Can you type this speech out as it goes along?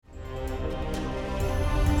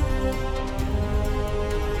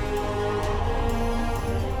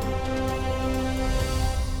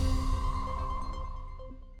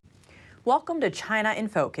Welcome to China in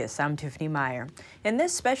Focus. I'm Tiffany Meyer. In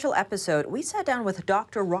this special episode, we sat down with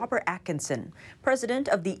Dr. Robert Atkinson, president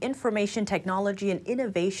of the Information Technology and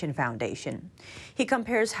Innovation Foundation. He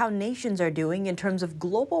compares how nations are doing in terms of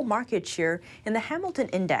global market share in the Hamilton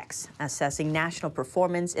Index, assessing national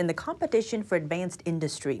performance in the competition for advanced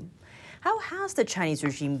industry. How has the Chinese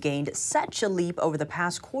regime gained such a leap over the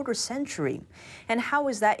past quarter century? And how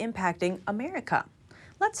is that impacting America?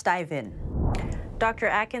 Let's dive in. Dr.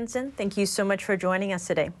 Atkinson, thank you so much for joining us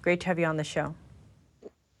today. Great to have you on the show.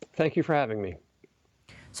 Thank you for having me.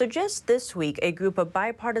 So just this week, a group of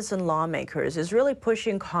bipartisan lawmakers is really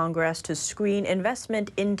pushing Congress to screen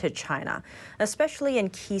investment into China, especially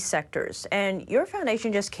in key sectors. And your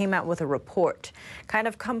foundation just came out with a report kind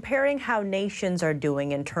of comparing how nations are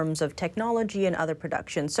doing in terms of technology and other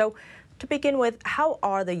production. So to begin with, how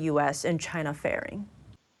are the U.S. and China faring?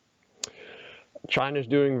 China's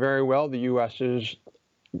doing very well. The U.S. is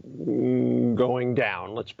going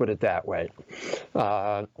down, let's put it that way.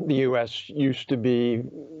 The U.S. used to be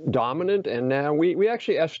dominant, and now we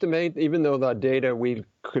actually estimate, even though the data we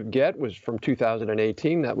could get was from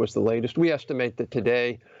 2018, that was the latest, we estimate that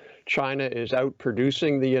today China is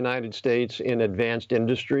outproducing the United States in advanced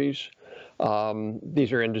industries.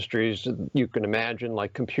 These are industries you can imagine,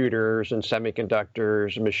 like computers and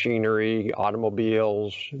semiconductors, machinery,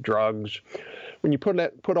 automobiles, drugs. When you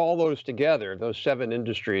put all those together, those 7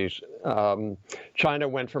 industries, China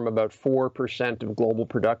went from about 4% of global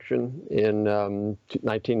production in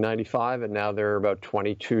 1995, and now they're about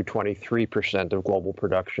 23% of global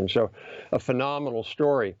production. So a phenomenal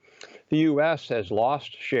story. The U.S. has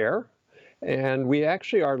lost share. And we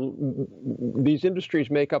actually these industries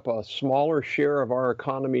make up a smaller share of our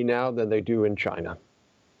economy now than they do in China.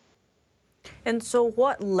 And so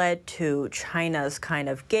what led to China's kind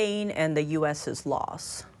of gain and the U.S.'s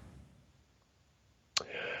loss?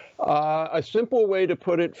 A simple way to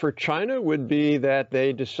put it for China would be that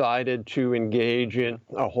they decided to engage in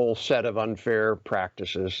a whole set of unfair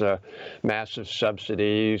practices, massive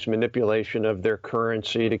subsidies, manipulation of their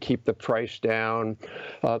currency to keep the price down,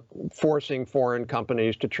 forcing foreign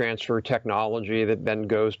companies to transfer technology that then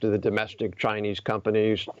goes to the domestic Chinese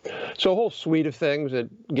companies. So a whole suite of things that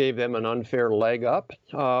gave them an unfair leg up.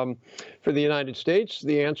 For the United States,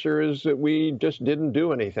 the answer is that we just didn't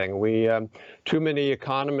do anything. Too many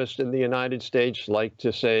economists in the United States like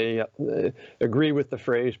to say, agree with the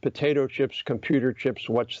phrase, potato chips, computer chips,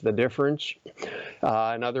 what's the difference?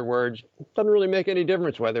 In other words, it doesn't really make any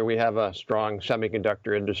difference whether we have a strong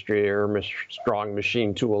semiconductor industry or a strong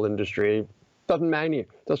machine tool industry. Doesn't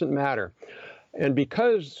matter. And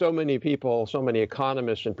because so many people, so many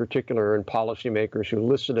economists in particular and policymakers who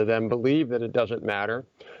listen to them believe that it doesn't matter,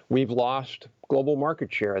 we've lost global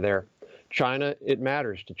market share there. China, it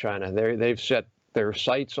matters to China. They've set their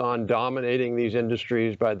sights on dominating these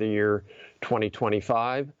industries by the year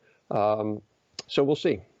 2025. So we'll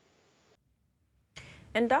see.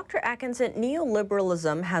 And Dr. Atkinson,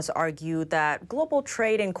 neoliberalism has argued that global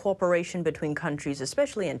trade and cooperation between countries,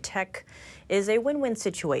 especially in tech, is a win-win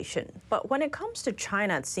situation. But when it comes to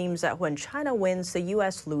China, it seems that when China wins, the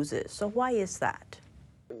U.S. loses. So why is that?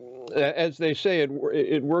 As they say,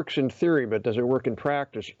 it works in theory, but does it work in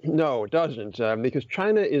practice? No, it doesn't, because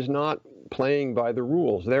China is not playing by the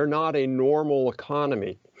rules. They're not a normal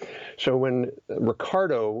economy. So when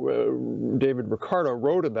David Ricardo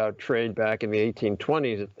wrote about trade back in the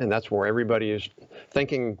 1820s, and that's where everybody is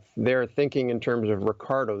thinking, they're thinking in terms of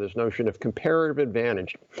Ricardo, this notion of comparative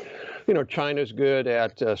advantage. You know, China's good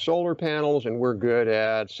at solar panels and we're good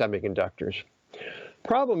at semiconductors.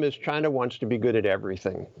 Problem is China wants to be good at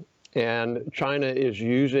everything. And China is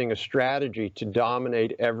using a strategy to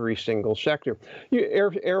dominate every single sector.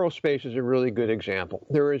 Aerospace is a really good example.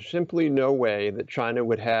 There is simply no way that China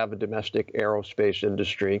would have a domestic aerospace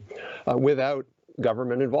industry without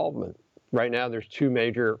government involvement. Right now, there's 2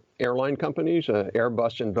 major airline companies,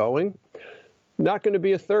 Airbus and Boeing. Not going to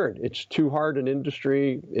be a third. It's too hard an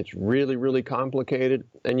industry. It's really, really complicated.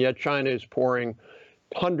 And yet China is pouring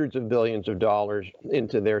hundreds of billions of dollars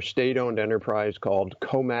into their state-owned enterprise called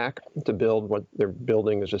COMAC to build what they're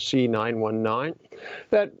building as a C919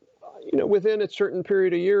 that, you know, within a certain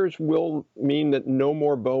period of years will mean that no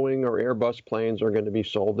more Boeing or Airbus planes are going to be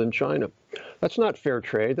sold in China. That's not fair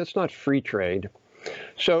trade. That's not free trade.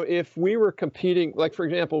 So if we were competing, like, for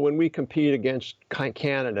example, when we compete against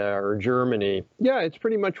Canada or Germany, yeah, it's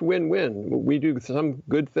pretty much win-win. We do some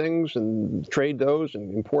good things and trade those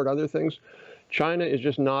and import other things. China is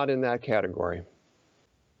just not in that category.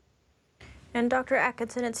 And Dr.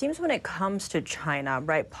 Atkinson, it seems when it comes to China,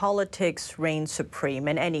 right, politics reigns supreme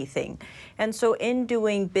in anything. And so in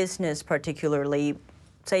doing business particularly,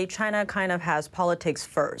 say China kind of has politics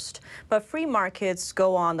first, but free markets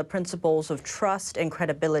go on the principles of trust and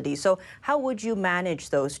credibility. So how would you manage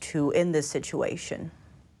those two in this situation?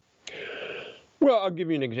 Well, I'll give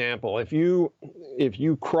you an example. If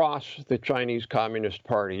you cross the Chinese Communist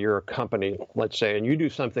Party, you're a company, let's say, and you do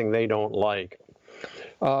something they don't like,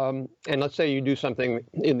 and let's say you do something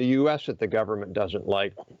in the U.S. that the government doesn't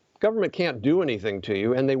like, government can't do anything to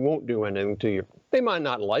you, and they won't do anything to you. They might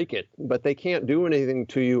not like it, but they can't do anything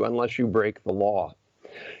to you unless you break the law.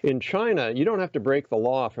 In China, you don't have to break the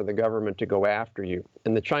law for the government to go after you,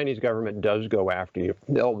 and the Chinese government does go after you.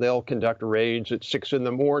 They'll conduct raids at 6 in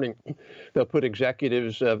the morning. They'll put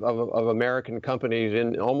executives of American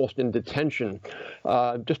companies almost in detention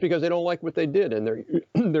just because they don't like what they did, and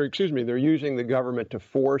they're using the government to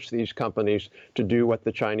force these companies to do what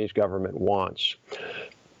the Chinese government wants.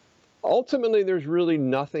 Ultimately, there's really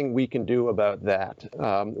nothing we can do about that.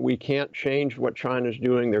 We can't change what China's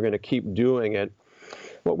doing. They're going to keep doing it.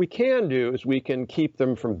 What we can do is we can keep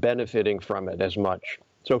them from benefiting from it as much.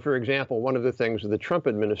 So, for example, one of the things the Trump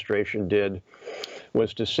administration did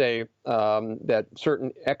was to say that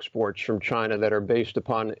certain exports from China that are based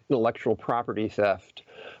upon intellectual property theft,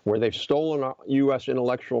 where they've stolen U.S.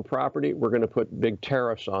 intellectual property, we're going to put big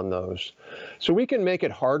tariffs on those. So we can make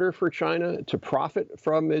it harder for China to profit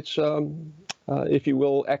from its, if you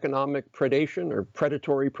will, economic predation or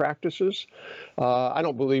predatory practices. I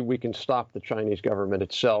don't believe we can stop the Chinese government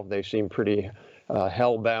itself. They seem pretty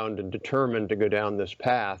hell-bound and determined to go down this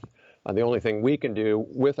path. The only thing we can do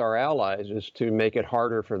with our allies is to make it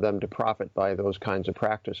harder for them to profit by those kinds of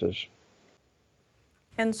practices.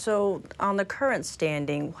 And so on the current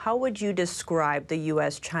standing, how would you describe the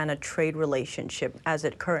U.S.-China trade relationship as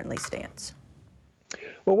it currently stands?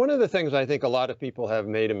 Well, one of the things I think a lot of people have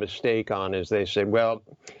made a mistake on is they say, well,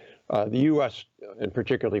 the U.S., and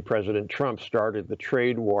particularly President Trump, started the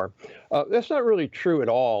trade war. That's not really true at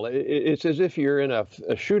all. It's as if you're in a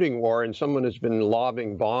shooting war and someone has been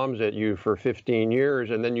lobbing bombs at you for 15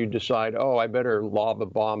 years, and then you decide, oh, I better lob a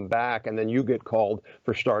bomb back, and then you get called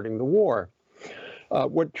for starting the war.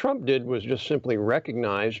 What Trump did was just simply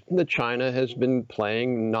recognize that China has been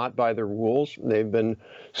playing not by the rules. They've been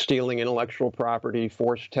stealing intellectual property,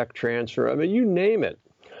 forced tech transfer. I mean, you name it.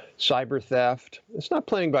 Cyber theft. It's not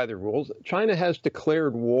playing by the rules. China has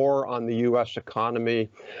declared war on the U.S. economy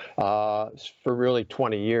for really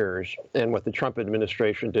 20 years. And what the Trump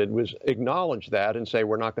administration did was acknowledge that and say,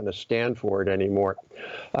 we're not going to stand for it anymore.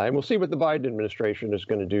 And we'll see what the Biden administration is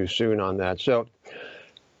going to do soon on that. So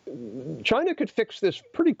China could fix this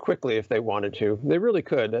pretty quickly if they wanted to. They really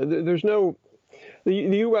could. The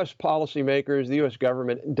U.S. policymakers, the U.S.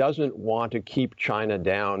 government doesn't want to keep China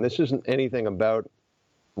down. This isn't anything about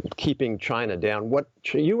keeping China down. What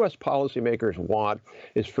U.S. policymakers want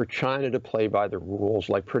is for China to play by the rules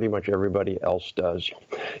like pretty much everybody else does.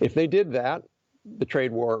 If they did that, the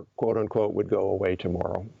trade war, quote unquote, would go away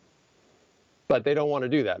tomorrow. But they don't want to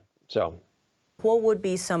do that. So what would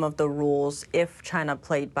be some of the rules if China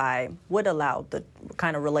played by, would allow the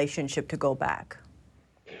kind of relationship to go back?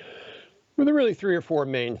 Well, there are really 3 or 4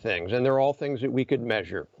 main things, and they're all things that we could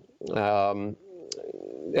measure.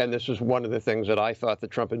 And this is one of the things that I thought the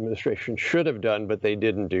Trump administration should have done, but they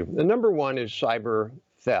didn't do. The number one is cyber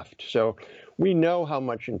theft. So we know how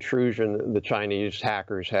much intrusion the Chinese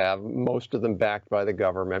hackers have, most of them backed by the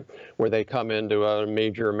government, where they come into a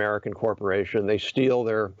major American corporation, they steal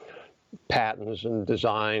their patents and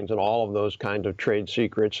designs and all of those kinds of trade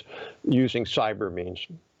secrets using cyber means.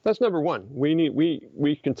 That's number one.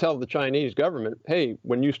 We can tell the Chinese government, hey,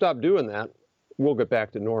 when you stop doing that, we'll get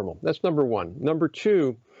back to normal. That's number one. Number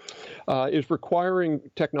two is requiring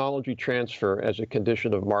technology transfer as a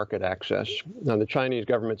condition of market access. Now, the Chinese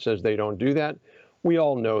government says they don't do that. We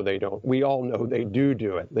all know they don't. We all know they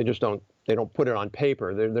do it. They just don't. They don't put it on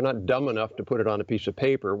paper. They're not dumb enough to put it on a piece of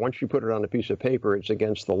paper. Once you put it on a piece of paper, it's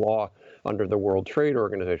against the law under the World Trade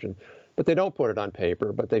Organization. But they don't put it on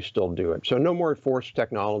paper, but they still do it. So no more forced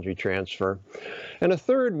technology transfer. And a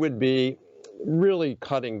third would be really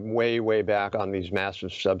cutting way, way back on these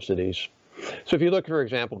massive subsidies. So if you look, for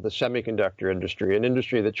example, at the semiconductor industry, an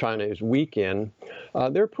industry that China is weak in,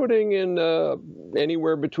 they're putting in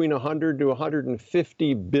anywhere between $100 to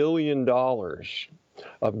 $150 billion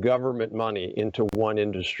of government money into one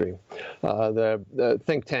industry. The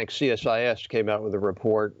think tank CSIS came out with a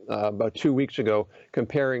report about 2 weeks ago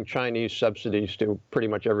comparing Chinese subsidies to pretty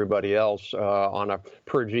much everybody else on a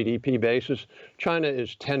per GDP basis. China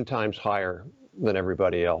is 10 times higher than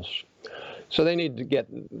everybody else. So they need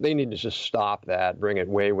to just stop that, bring it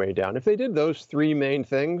way, way down. If they did those 3 main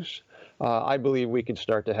things, I believe we could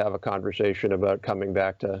start to have a conversation about coming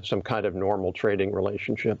back to some kind of normal trading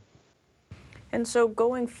relationship. And so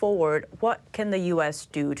going forward, what can the U.S.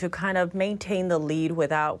 do to kind of maintain the lead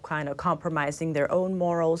without kind of compromising their own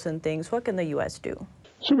morals and things? What can the U.S. do?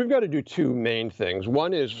 So we've got to do two main things.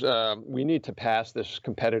 One is we need to pass this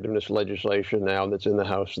competitiveness legislation now that's in the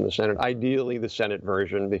House and the Senate, ideally the Senate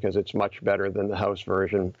version, because it's much better than the House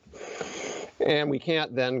version. And we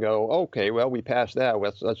can't then go, okay, well, we passed that.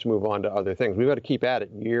 Let's move on to other things. We've got to keep at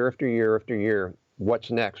it year after year after year. What's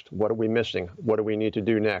next? What are we missing? What do we need to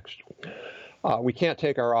do next? We can't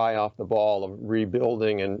take our eye off the ball of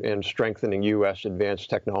rebuilding and strengthening U.S.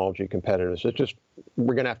 advanced technology competitiveness.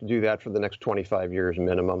 We're going to have to do that for the next 25 years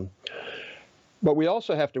minimum. But we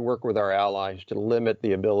also have to work with our allies to limit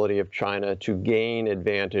the ability of China to gain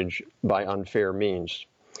advantage by unfair means.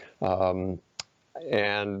 And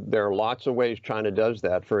there are lots of ways China does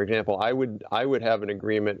that. For example, I would have an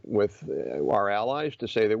agreement with our allies to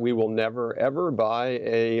say that we will never, ever buy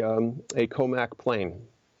a COMAC plane.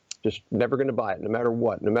 Just never going to buy it, no matter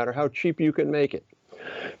what, no matter how cheap you can make it,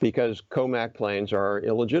 because COMAC planes are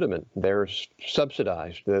illegitimate. They're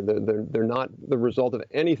subsidized. They're not the result of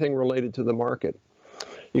anything related to the market.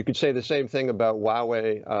 You could say the same thing about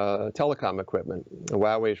Huawei telecom equipment.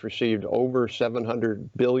 Huawei's received over $700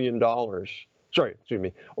 billion. Over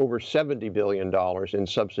 $70 billion in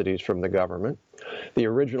subsidies from the government. The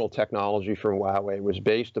original technology from Huawei was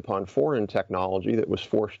based upon foreign technology that was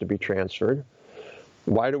forced to be transferred.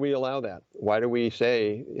 Why do we allow that? Why do we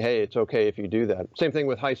say, hey, it's okay if you do that? Same thing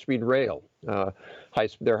with high-speed rail.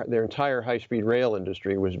 Their entire high-speed rail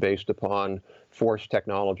industry was based upon forced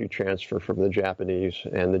technology transfer from the Japanese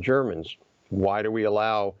and the Germans. Why do we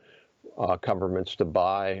allow governments to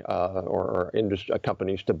buy or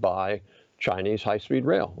companies to buy Chinese high-speed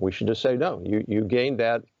rail? We should just say, no, you gained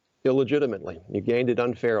that illegitimately. You gained it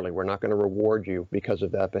unfairly. We're not going to reward you because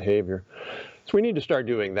of that behavior. So we need to start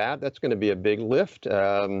doing that. That's going to be a big lift.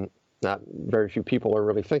 Not very few people are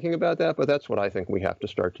really thinking about that, but that's what I think we have to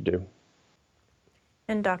start to do.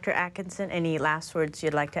 And Dr. Atkinson, any last words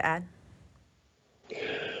you'd like to add?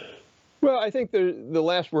 Well, I think the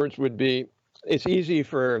last words would be, it's easy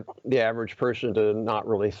for the average person to not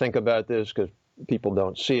really think about this because people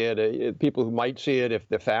don't see it. People who might see it, if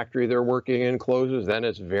the factory they're working in closes, then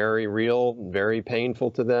it's very real, very painful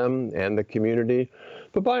to them and the community.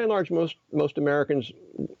 But by and large, most Americans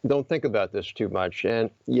don't think about this too much. And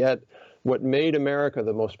yet, what made America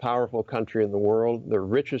the most powerful country in the world, the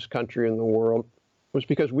richest country in the world, was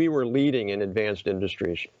because we were leading in advanced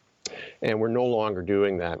industries. And we're no longer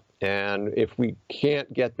doing that. And if we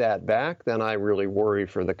can't get that back, then I really worry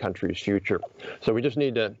for the country's future. So we just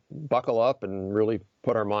need to buckle up and really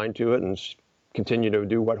put our mind to it and continue to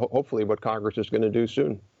do hopefully what Congress is going to do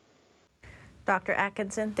soon. Dr.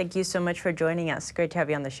 Atkinson, thank you so much for joining us. Great to have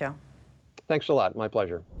you on the show. Thanks a lot. My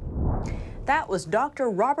pleasure. That was Dr.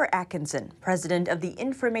 Robert Atkinson, president of the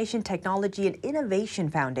Information Technology and Innovation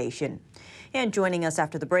Foundation. And joining us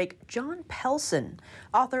after the break, John Pelson,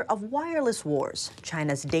 author of Wireless Wars,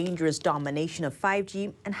 China's Dangerous Domination of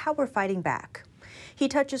 5G and How We're Fighting Back. He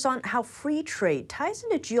touches on how free trade ties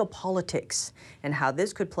into geopolitics and how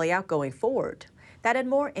this could play out going forward. That and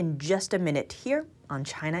more in just a minute here on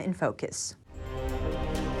China in Focus.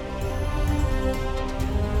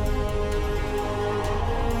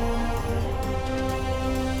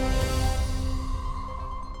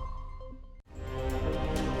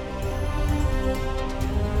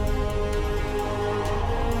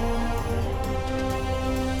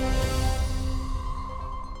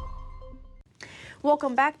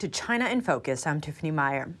 Welcome back to China in Focus. I'm Tiffany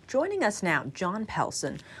Meyer. Joining us now, John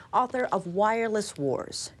Pelson, author of Wireless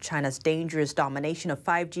Wars, China's Dangerous Domination of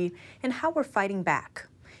 5G and How We're Fighting Back.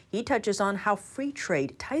 He touches on how free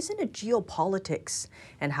trade ties into geopolitics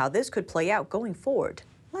and how this could play out going forward.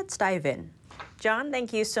 Let's dive in. John,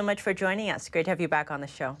 thank you so much for joining us. Great to have you back on the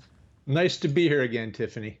show. Nice to be here again,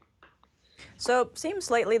 Tiffany. So it seems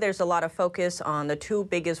lately there's a lot of focus on the two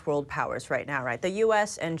biggest world powers right now, right? The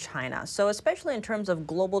U.S. and China. So especially in terms of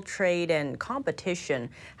global trade and competition,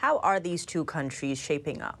 how are these two countries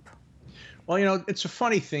shaping up? Well, you know, it's a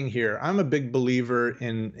funny thing here. I'm a big believer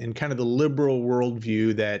in kind of the liberal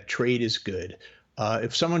worldview that trade is good.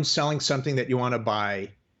 If someone's selling something that you want to buy,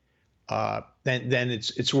 then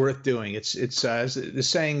it's worth doing. It's as the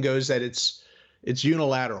saying goes that it's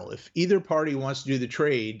unilateral. If either party wants to do the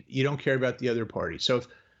trade, you don't care about the other party. So if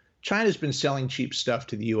China's been selling cheap stuff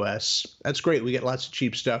to the U.S., that's great. We get lots of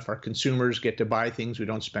cheap stuff. Our consumers get to buy things. We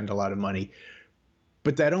don't spend a lot of money.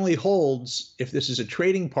 But that only holds if this is a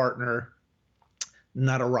trading partner,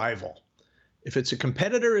 not a rival. If it's a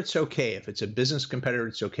competitor, it's okay. If it's a business competitor,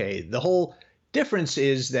 it's okay. The whole difference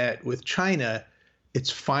is that with China,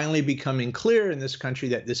 it's finally becoming clear in this country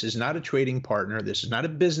that this is not a trading partner. This is not a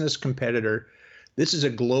business competitor. This is a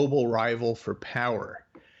global rival for power.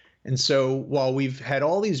 And so while we've had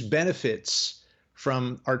all these benefits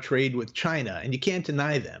from our trade with China, and you can't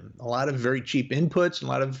deny them, a lot of very cheap inputs, a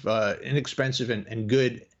lot of inexpensive and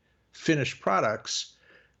good finished products,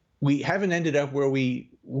 we haven't ended up where we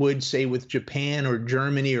would say with Japan or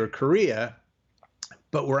Germany or Korea,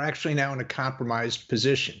 but we're actually now in a compromised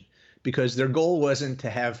position because their goal wasn't to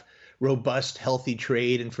have robust, healthy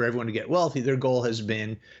trade and for everyone to get wealthy. Their goal has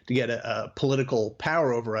been to get a political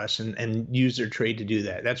power over us and use their trade to do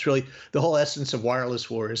that. That's really the whole essence of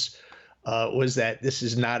wireless wars, was that this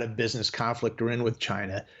is not a business conflict we're in with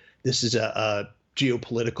China. This is a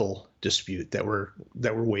geopolitical dispute that we're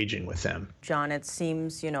waging with them. John, it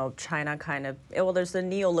seems, China kind of, well, there's the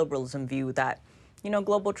neoliberalism view that,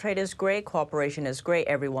 global trade is great, cooperation is great,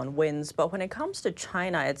 everyone wins. But when it comes to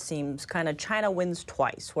China, it seems kind of China wins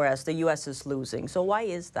twice, whereas the U.S. is losing. So why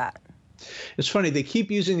is that? It's funny, they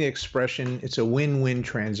keep using the expression, it's a win-win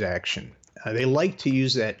transaction. They like to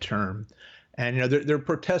use that term. And, they're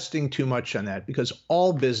protesting too much on that because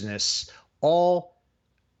all business, all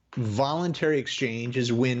voluntary exchange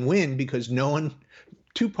is win-win because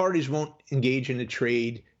two parties won't engage in a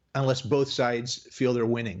trade unless both sides feel they're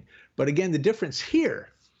winning. But again, the difference here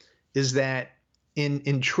is that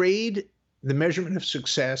in trade, the measurement of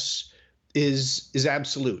success is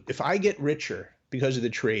absolute. If I get richer because of the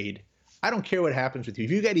trade, I don't care what happens with you.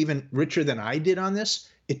 If you get even richer than I did on this,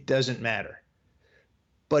 it doesn't matter.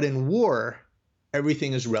 But in war,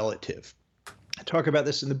 everything is relative. I talk about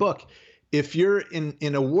this in the book. If you're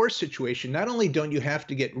in a war situation, not only don't you have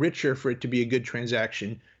to get richer for it to be a good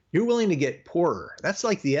transaction, you're willing to get poorer. That's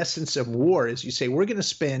like the essence of war is you say, we're going to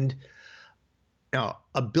spend $1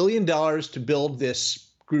 billion to build this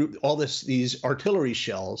group, these artillery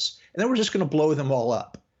shells, and then we're just going to blow them all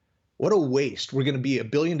up. What a waste. We're going to be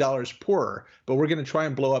 $1 billion poorer, but we're going to try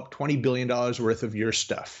and blow up $20 billion worth of your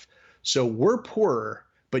stuff. So we're poorer,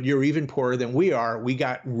 but you're even poorer than we are. We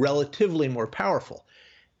got relatively more powerful.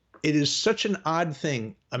 It is such an odd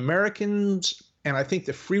thing. Americans, and I think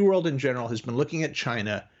the free world in general, has been looking at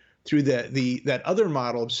China through that other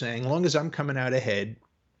model of saying, as long as I'm coming out ahead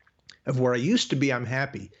of where I used to be, I'm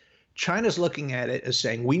happy. China's looking at it as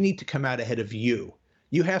saying, we need to come out ahead of you.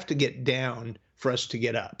 You have to get down for us to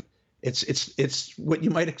get up. It's what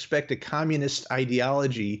you might expect a communist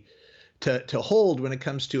ideology to hold when it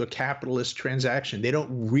comes to a capitalist transaction. They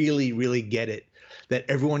don't really get it, that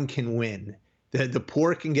everyone can win. The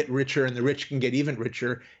poor can get richer and the rich can get even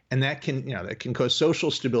richer, and that can cause social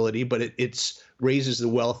stability, but it raises the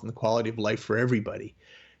wealth and the quality of life for everybody.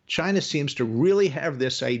 China seems to really have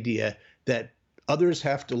this idea that others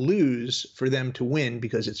have to lose for them to win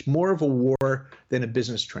because it's more of a war than a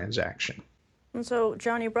business transaction. And so,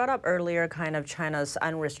 John, you brought up earlier kind of China's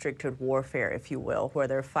unrestricted warfare, if you will, where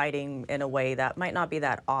they're fighting in a way that might not be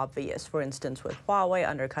that obvious, for instance, with Huawei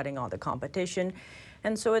undercutting all the competition.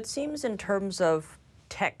 And so it seems in terms of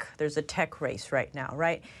tech, there's a tech race right now,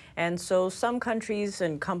 right? And so some countries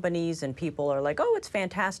and companies and people are like, oh, it's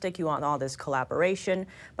fantastic, you want all this collaboration.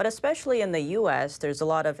 But especially in the US, there's a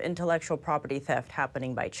lot of intellectual property theft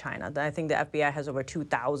happening by China. I think the FBI has over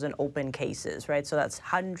 2,000 open cases, right? So that's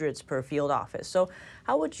hundreds per field office. So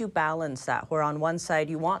how would you balance that, where on one side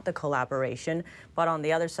you want the collaboration, but on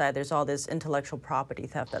the other side there's all this intellectual property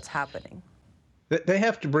theft that's happening? They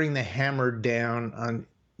have to bring the hammer down on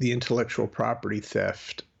the intellectual property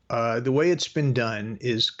theft. The way it's been done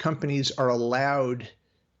is companies are allowed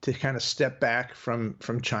to kind of step back from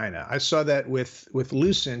China. I saw that with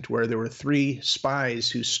Lucent, where there were 3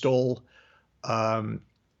 spies who stole the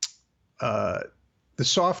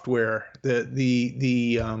software, really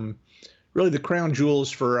the crown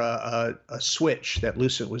jewels for a switch that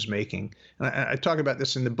Lucent was making. And I talk about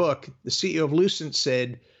this in the book. The CEO of Lucent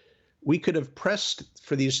said, we could have pressed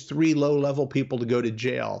for these 3 low-level people to go to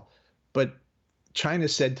jail, but China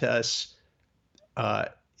said to us,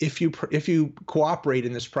 if you cooperate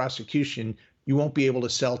in this prosecution, you won't be able to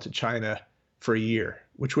sell to China for a year,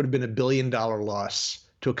 which would have been $1 billion loss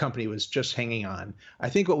to a company that was just hanging on. I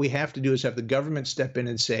think what we have to do is have the government step in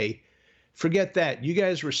and say, forget that. You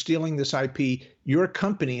guys were stealing this IP. Your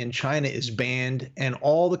company in China is banned, and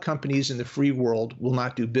all the companies in the free world will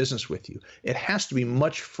not do business with you. It has to be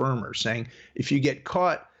much firmer, saying if you get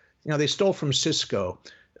caught, they stole from Cisco,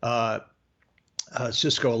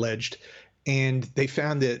 Cisco alleged, and they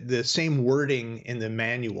found the same wording in the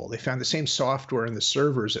manual. They found the same software in the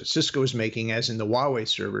servers that Cisco is making as in the Huawei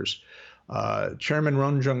servers. Chairman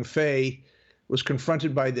Ron Zhengfei was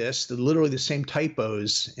confronted by this, literally the same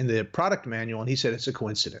typos in the product manual, and he said it's a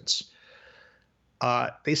coincidence.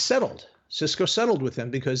 They settled. Cisco settled with them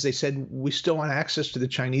because they said, we still want access to the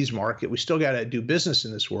Chinese market. We still got to do business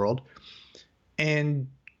in this world. And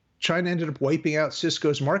China ended up wiping out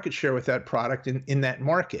Cisco's market share with that product in that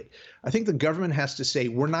market. I think the government has to say,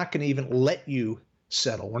 we're not going to even let you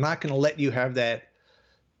settle. We're not going to let you have that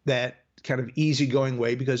kind of easygoing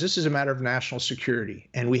way, because this is a matter of national security.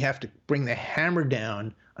 And we have to bring the hammer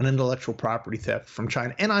down on intellectual property theft from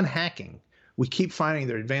China and on hacking. We keep finding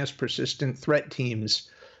their advanced persistent threat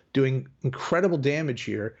teams doing incredible damage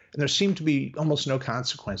here, and there seem to be almost no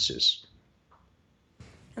consequences.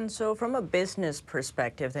 And so from a business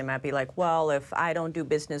perspective, they might be like, well, if I don't do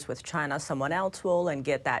business with China, someone else will and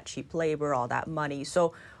get that cheap labor, all that money.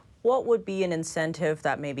 So what would be an incentive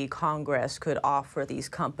that maybe Congress could offer these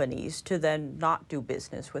companies to then not do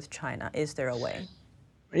business with China? Is there a way?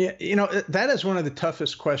 Yeah, that is one of the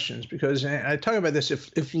toughest questions, because I talk about this.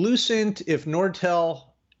 If Lucent, if Nortel,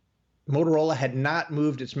 Motorola had not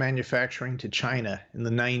moved its manufacturing to China in the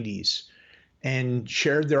 90s and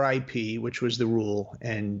shared their IP, which was the rule,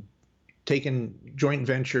 and taken joint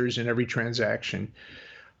ventures in every transaction,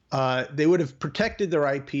 they would have protected their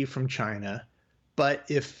IP from China. But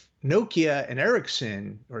if Nokia and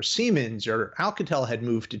Ericsson or Siemens or Alcatel had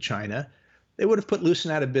moved to China, they would have put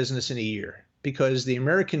Lucent out of business in a year, because the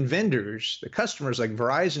American vendors, the customers like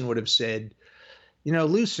Verizon, would have said,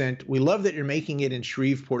 Lucent, we love that you're making it in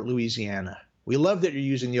Shreveport, Louisiana. We love that you're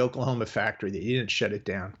using the Oklahoma factory, that you didn't shut it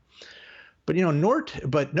down. But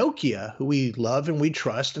but Nokia, who we love and we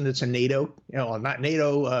trust, and it's a NATO, not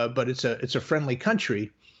NATO, but it's a friendly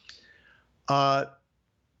country.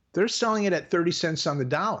 They're selling it at 30 cents on the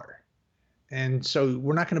dollar. And so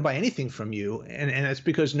we're not going to buy anything from you. And it's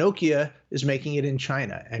because Nokia is making it in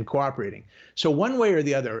China and cooperating. So one way or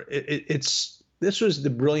the other, this was the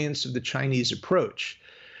brilliance of the Chinese approach.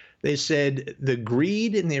 They said the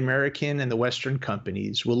greed in the American and the Western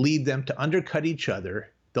companies will lead them to undercut each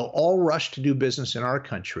other. They'll all rush to do business in our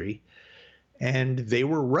country. And they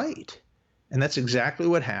were right. And that's exactly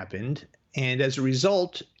what happened. And as a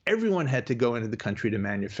result, everyone had to go into the country to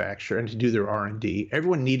manufacture and to do their R&D.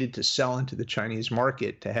 Everyone needed to sell into the Chinese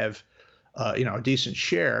market to have, a decent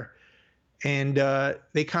share. And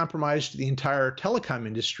they compromised the entire telecom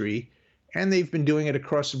industry, and they've been doing it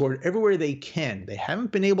across the board everywhere they can. They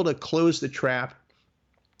haven't been able to close the trap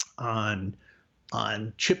on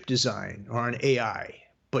chip design or on AI,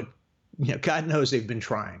 but God knows they've been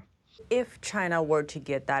trying. If China were to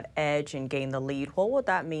get that edge and gain the lead, what would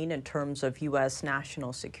that mean in terms of U.S.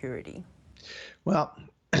 national security? Well,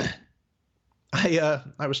 I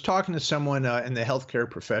was talking to someone in the healthcare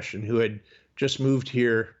profession who had just moved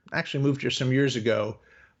here some years ago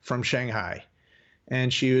from Shanghai.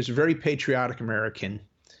 And she was a very patriotic American.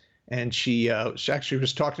 And she actually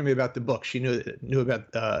was talking to me about the book. She knew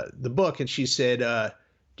about the book. And she said,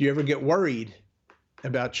 do you ever get worried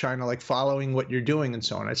about China, like following what you're doing and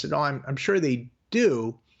so on? I said, oh, I'm sure they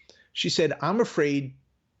do. She said, I'm afraid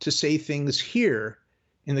to say things here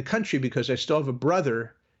in the country because I still have a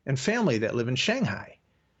brother and family that live in Shanghai.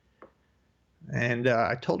 And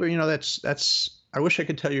I told her, that's I wish I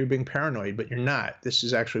could tell you you're being paranoid, but you're not. This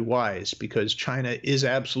is actually wise, because China is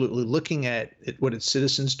absolutely looking at what its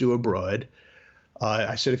citizens do abroad.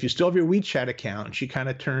 I said, if you still have your WeChat account, and she kind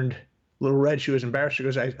of turned a little red. She was embarrassed. She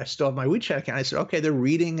goes, I still have my WeChat account. I said, okay, they're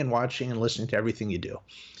reading and watching and listening to everything you do.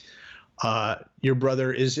 Your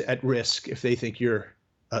brother is at risk if they think you're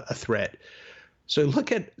a threat. So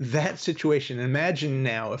look at that situation. Imagine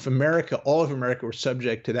now if all of America were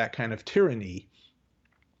subject to that kind of tyranny.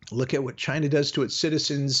 Look at what China does to its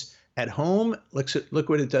citizens at home. Look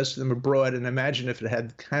what it does to them abroad. And imagine if it had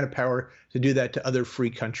the kind of power to do that to other free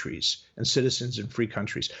countries and citizens in free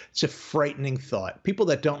countries. It's a frightening thought. People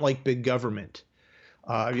that don't like big government.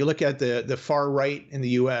 If you look at the far right in the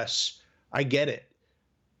U.S., I get it.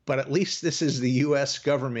 But at least this is the U.S.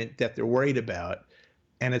 government that they're worried about.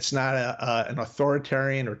 And it's not an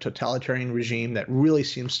authoritarian or totalitarian regime that really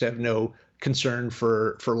seems to have no concern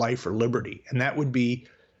for life or liberty. And that would be,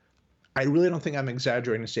 I really don't think I'm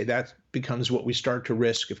exaggerating to say that becomes what we start to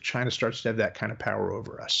risk if China starts to have that kind of power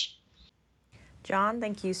over us. John,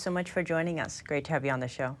 thank you so much for joining us. Great to have you on the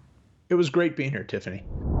show. It was great being here, Tiffany.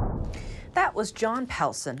 That was John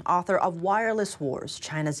Pelson, author of Wireless Wars,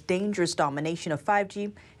 China's Dangerous Domination of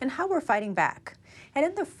 5G and How We're Fighting Back. And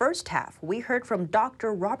in the first half, we heard from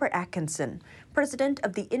Dr. Robert Atkinson, president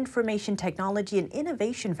of the Information Technology and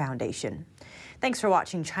Innovation Foundation. Thanks for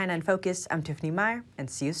watching China in Focus. I'm Tiffany Meyer, and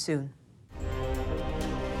see you soon.